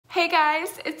Hey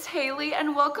guys, it's Haley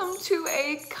and welcome to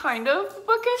a kind of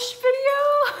bookish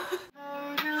video.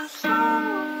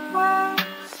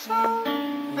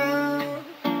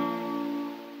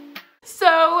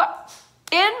 So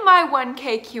in my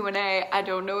 1K Q&A, I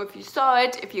don't know if you saw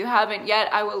it. If you haven't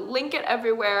yet, I will link it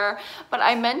everywhere. But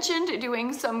I mentioned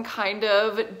doing some kind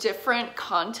of different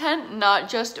content, not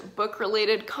just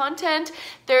book-related content.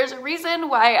 There's a reason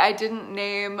why I didn't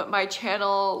name my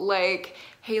channel like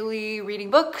Haley reading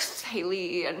books,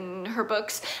 Haley and her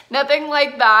books, nothing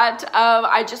like that.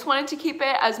 I just wanted to keep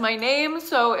it as my name,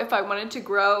 so if I wanted to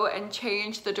grow and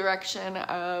change the direction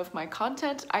of my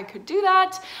content, I could do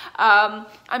that.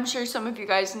 I'm sure some of you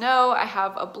guys know I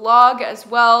have a blog as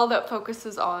well that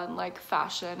focuses on like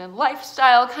fashion and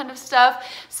lifestyle kind of stuff.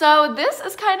 So this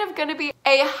is kind of gonna be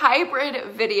a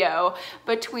hybrid video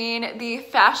between the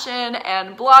fashion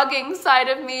and blogging side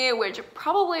of me, which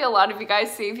probably a lot of you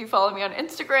guys see if you follow me on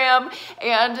Instagram,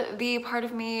 and the part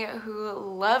of me who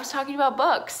loves talking about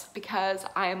books because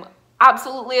I'm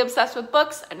absolutely obsessed with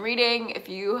books and reading. If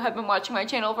you have been watching my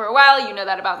channel for a while, you know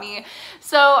that about me.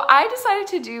 So I decided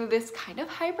to do this kind of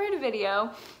hybrid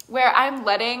video where I'm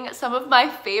letting some of my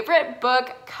favorite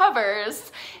book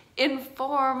covers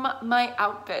inform my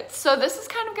outfits. So this is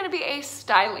kind of going to be a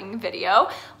styling video.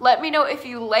 Let me know if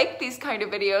you like these kind of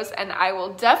videos and I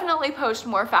will definitely post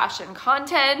more fashion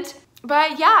content.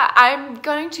 But yeah, I'm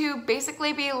going to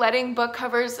basically be letting book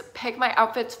covers pick my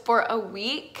outfits for a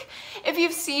week. If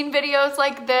you've seen videos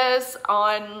like this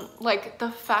on like the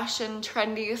fashion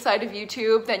trendy side of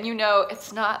YouTube, then you know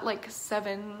it's not like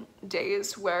 7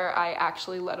 days where I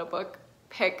actually let a book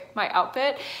pick my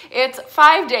outfit. It's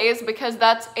 5 days because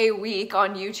that's a week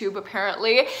on YouTube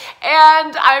apparently.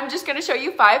 And I'm just gonna show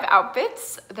you 5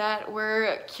 outfits that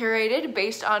were curated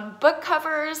based on book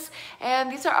covers.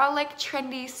 And these are all like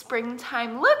trendy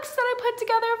springtime looks that I put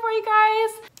together for you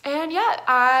guys. And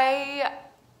yeah,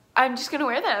 I'm just gonna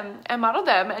wear them and model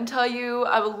them and tell you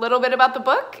a little bit about the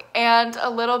book and a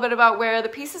little bit about where the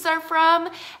pieces are from.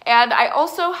 And I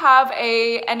also have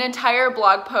an entire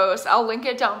blog post, I'll link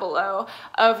it down below,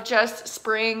 of just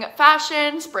spring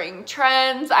fashion, spring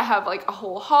trends. I have like a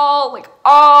whole haul, like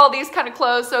all these kind of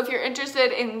clothes. So if you're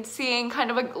interested in seeing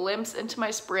kind of a glimpse into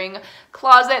my spring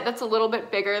closet that's a little bit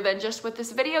bigger than just what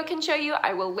this video can show you,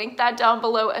 I will link that down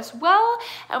below as well.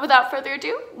 And without further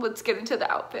ado, let's get into the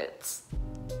outfits.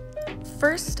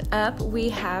 First up, we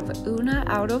have Una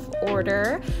Out of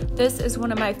Order. This is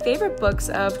one of my favorite books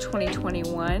of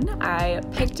 2021. I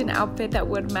picked an outfit that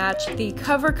would match the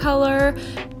cover color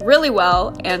really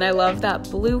well, and I love that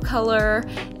blue color,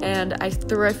 and I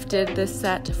thrifted this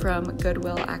set from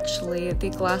Goodwill actually.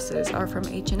 The glasses are from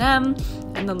H&M,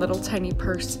 and the little tiny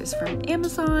purse is from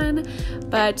Amazon,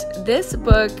 but this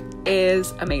book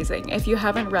is amazing. If you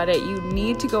haven't read it, you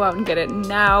need to go out and get it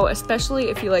now, especially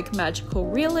if you like magical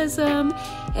realism.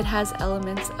 It has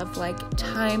elements of like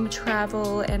time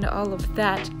travel and all of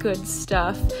that good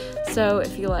stuff. So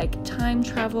if you like time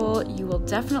travel, you will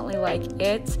definitely like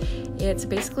it. It's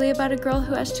basically about a girl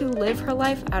who has to live her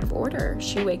life out of order.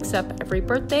 She wakes up every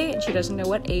birthday and she doesn't know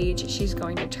what age she's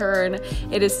going to turn.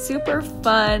 It is super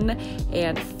fun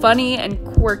and funny and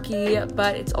quirky,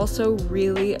 but it's also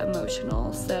really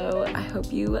emotional. So I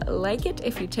hope you like it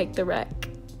if you take the rec.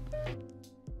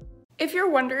 If you're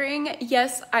wondering,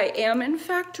 yes, I am in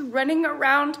fact running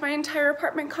around my entire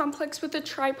apartment complex with a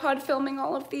tripod filming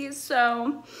all of these,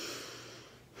 so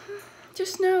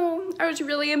just know I was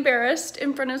really embarrassed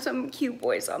in front of some cute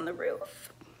boys on the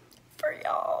roof for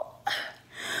y'all.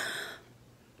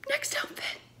 Next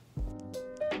outfit.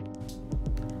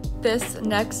 This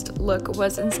next look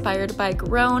was inspired by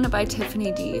Grown by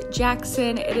Tiffany D.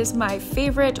 Jackson. It is my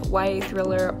favorite YA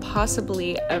thriller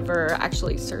possibly ever,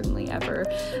 actually certainly ever.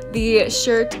 The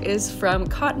shirt is from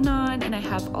Cotton On, and I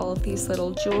have all of these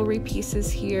little jewelry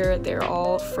pieces here. They're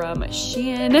all from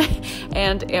Shein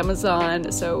and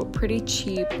Amazon, so pretty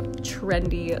cheap,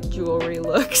 trendy jewelry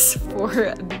looks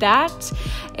for that.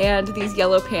 And these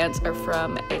yellow pants are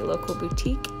from a local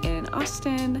boutique in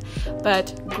Austin.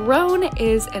 But Grown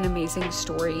is an amazing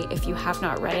story. If you have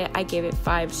not read it, I gave it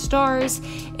 5 stars.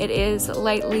 It is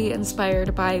lightly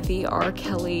inspired by the R.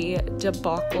 Kelly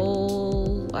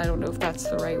debacle. I don't know if that's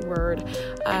the right word,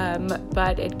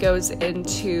 but it goes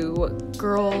into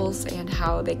girls and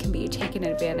how they can be taken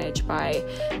advantage by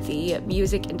the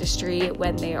music industry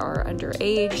when they are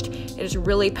underaged. It is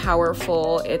really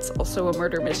powerful. It's also a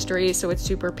murder mystery, so it's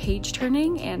super page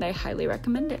turning, and I highly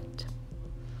recommend it.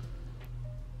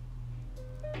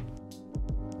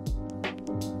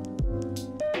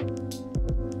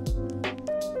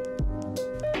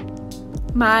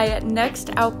 My next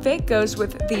outfit goes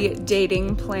with the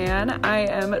dating plan. I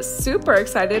am super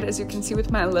excited, as you can see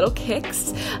with my little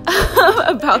kicks,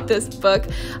 about this book.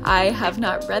 I have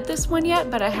not read this one yet,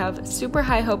 but I have super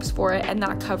high hopes for it, and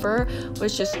that cover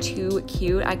was just too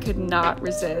cute. I could not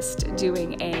resist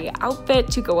doing a outfit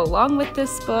to go along with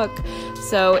this book.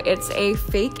 So it's a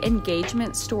fake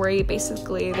engagement story.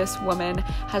 Basically, this woman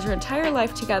has her entire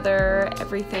life together.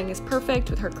 Everything is perfect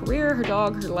with her career, her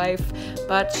dog, her life,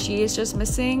 but she is just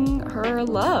missing her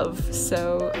love.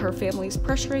 So her family's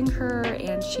pressuring her,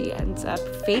 and she ends up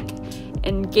fake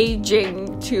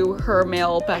engaging to her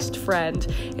male best friend.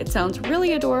 It sounds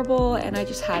really adorable, and I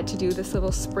just had to do this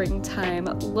little springtime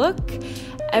look.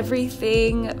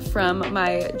 Everything from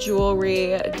my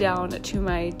jewelry down to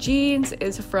my jeans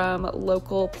is from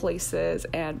local places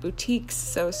and boutiques,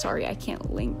 so sorry I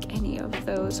can't link any of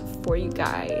those for you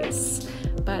guys.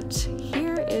 But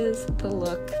here is the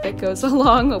look that goes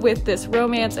along with this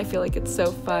romance. I feel like it's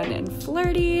so fun and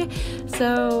flirty,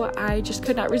 so I just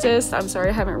could not resist. I'm sorry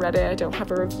I haven't read it, I don't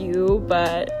have a review,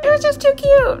 but it was just too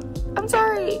cute. I'm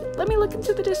sorry. Let me look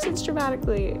into the distance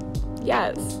dramatically.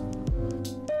 Yes.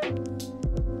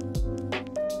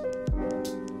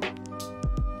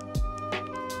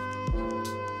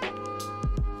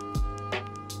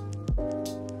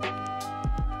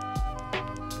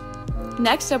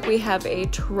 Next up, we have a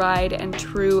tried and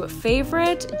true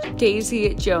favorite,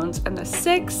 Daisy Jones and the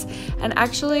Six, and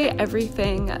actually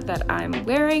everything that I'm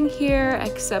wearing here,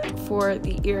 except for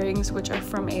the earrings, which are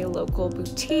from a local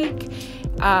boutique.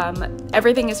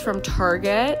 Everything is from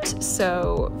Target,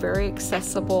 so very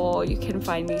accessible. You can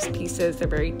find these pieces, they're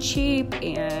very cheap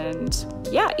and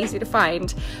yeah, easy to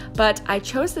find. But I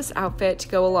chose this outfit to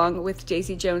go along with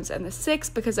Daisy Jones and the Six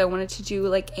because I wanted to do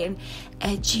like an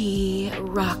edgy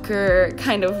rocker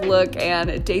kind of look,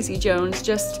 and Daisy Jones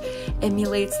just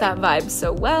emulates that vibe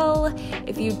so well.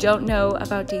 If you don't know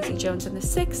about Daisy Jones and the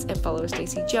Six, it follows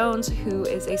Daisy Jones, who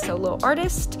is a solo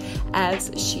artist,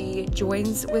 as she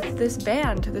joins with this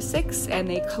band, the Six, and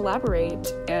they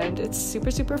collaborate, and it's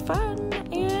super fun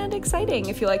and exciting.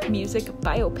 If you like music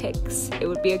biopics, it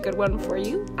would be a good one for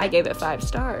you. I gave it 5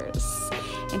 stars.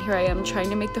 And here I am trying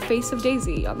to make the face of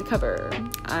Daisy on the cover.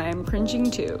 I'm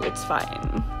cringing too, it's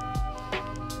fine.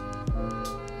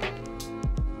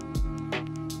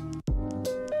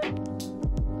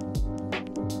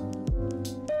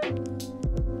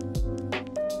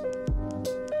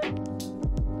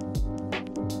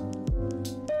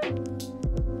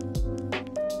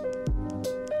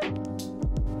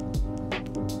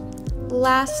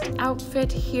 Last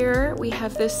outfit here, we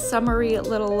have this summery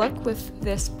little look with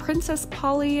this Princess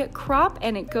Polly crop,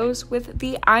 and it goes with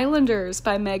The Islanders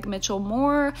by Meg Mitchell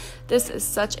Moore. This is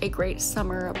such a great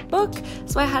summer book,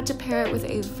 so I had to pair it with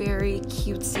a very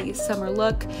cutesy summer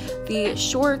look. The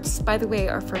shorts, by the way,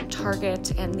 are from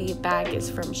Target, and the bag is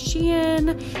from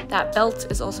Shein. That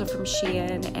belt is also from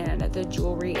Shein, and the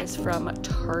jewelry is from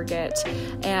Target.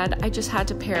 And I just had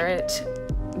to pair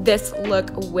this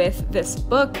look with this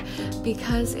book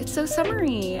because it's so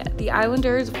summery. The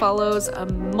Islanders follows a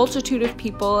multitude of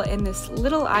people in this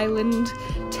little island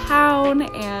town,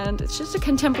 and it's just a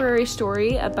contemporary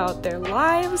story about their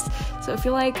lives. So if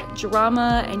you like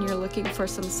drama and you're looking for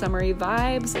some summery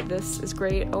vibes, this is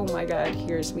great. Oh my god,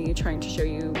 here's me trying to show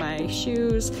you my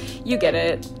shoes. You get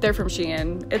it. They're from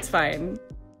Shein. It's fine.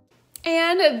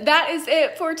 And that is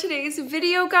it for today's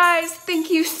video, guys. Thank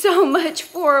you so much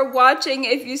for watching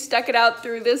if you stuck it out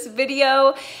through this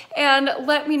video, and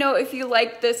let me know if you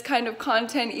like this kind of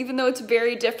content, even though it's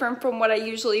very different from what I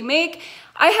usually make.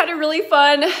 I had a really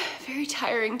fun, very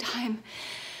tiring time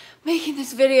making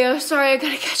this video. Sorry, I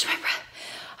gotta catch my breath.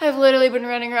 I've literally been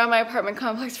running around my apartment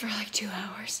complex for like 2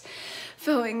 hours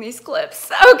filming these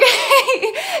clips.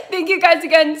 Okay, thank you guys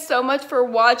again so much for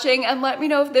watching, and let me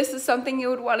know if this is something you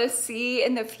would want to see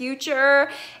in the future,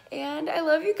 and I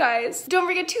love you guys. Don't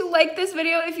forget to like this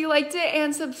video if you liked it,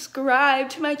 and subscribe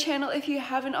to my channel if you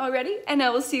haven't already, and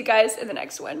I will see you guys in the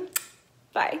next one.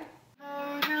 Bye.